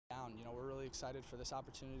excited for this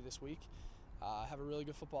opportunity this week. Have a really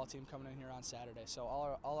good football team coming in here on Saturday, so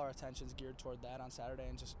all our attention's geared toward that on Saturday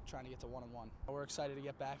and just trying to get to 1-1. We're excited to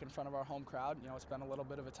get back in front of our home crowd. You know, it's been a little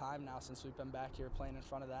bit of a time now since we've been back here playing in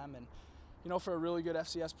front of them, and you know, for a really good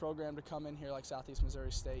FCS program to come in here like Southeast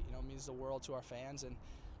Missouri State, you know, means the world to our fans, and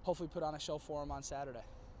hopefully put on a show for them on Saturday.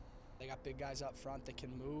 They got big guys up front that can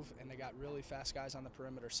move, and they got really fast guys on the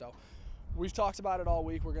perimeter. So we've talked about it all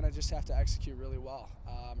week. We're going to just have to execute really well.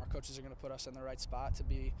 Our coaches are going to put us in the right spot to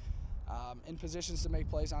be in positions to make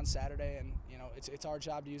plays on Saturday, and you know, it's our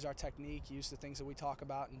job to use our technique, use the things that we talk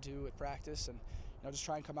about and do at practice, and you know, just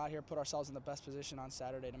try and come out here, put ourselves in the best position on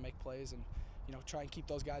Saturday to make plays, and you know, try and keep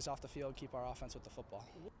those guys off the field, keep our offense with the football.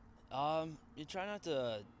 You try not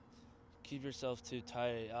to keep yourself too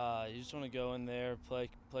tight. You just want to go in there, play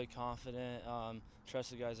confident,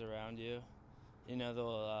 trust the guys around you. You know,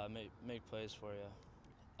 they'll make plays for you.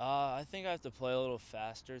 I think I have to play a little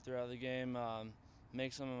faster throughout the game,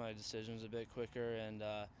 make some of my decisions a bit quicker, and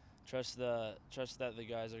trust that the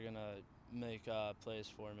guys are gonna make plays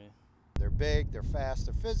for me. They're big, they're fast,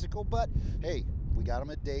 they're physical, but hey, we got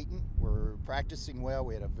them at Dayton. We're practicing well.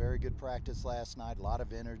 We had a very good practice last night, a lot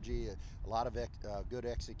of energy, a lot of good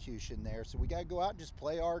execution there. So we got to go out and just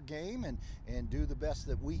play our game and do the best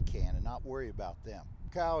that we can and not worry about them.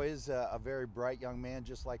 Kyle is a very bright young man,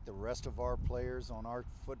 just like the rest of our players on our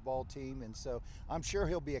football team, and so I'm sure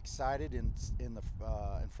he'll be excited in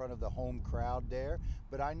front of the home crowd there.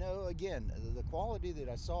 But I know, again, the quality that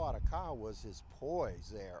I saw out of Kyle was his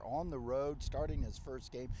poise there on the road, starting his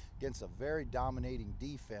first game against a very dominating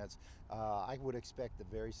defense. I would expect the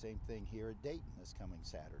very same thing here at Dayton this coming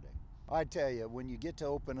Saturday. I tell you, when you get to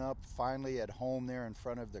open up finally at home there in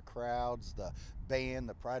front of the crowds, the band,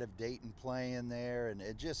 the Pride of Dayton playing there, and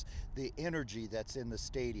it just the energy that's in the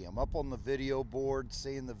stadium. Up on the video board,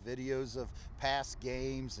 seeing the videos of past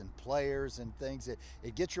games and players and things,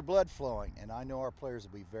 it gets your blood flowing. And I know our players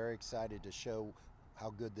will be very excited to show how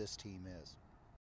good this team is.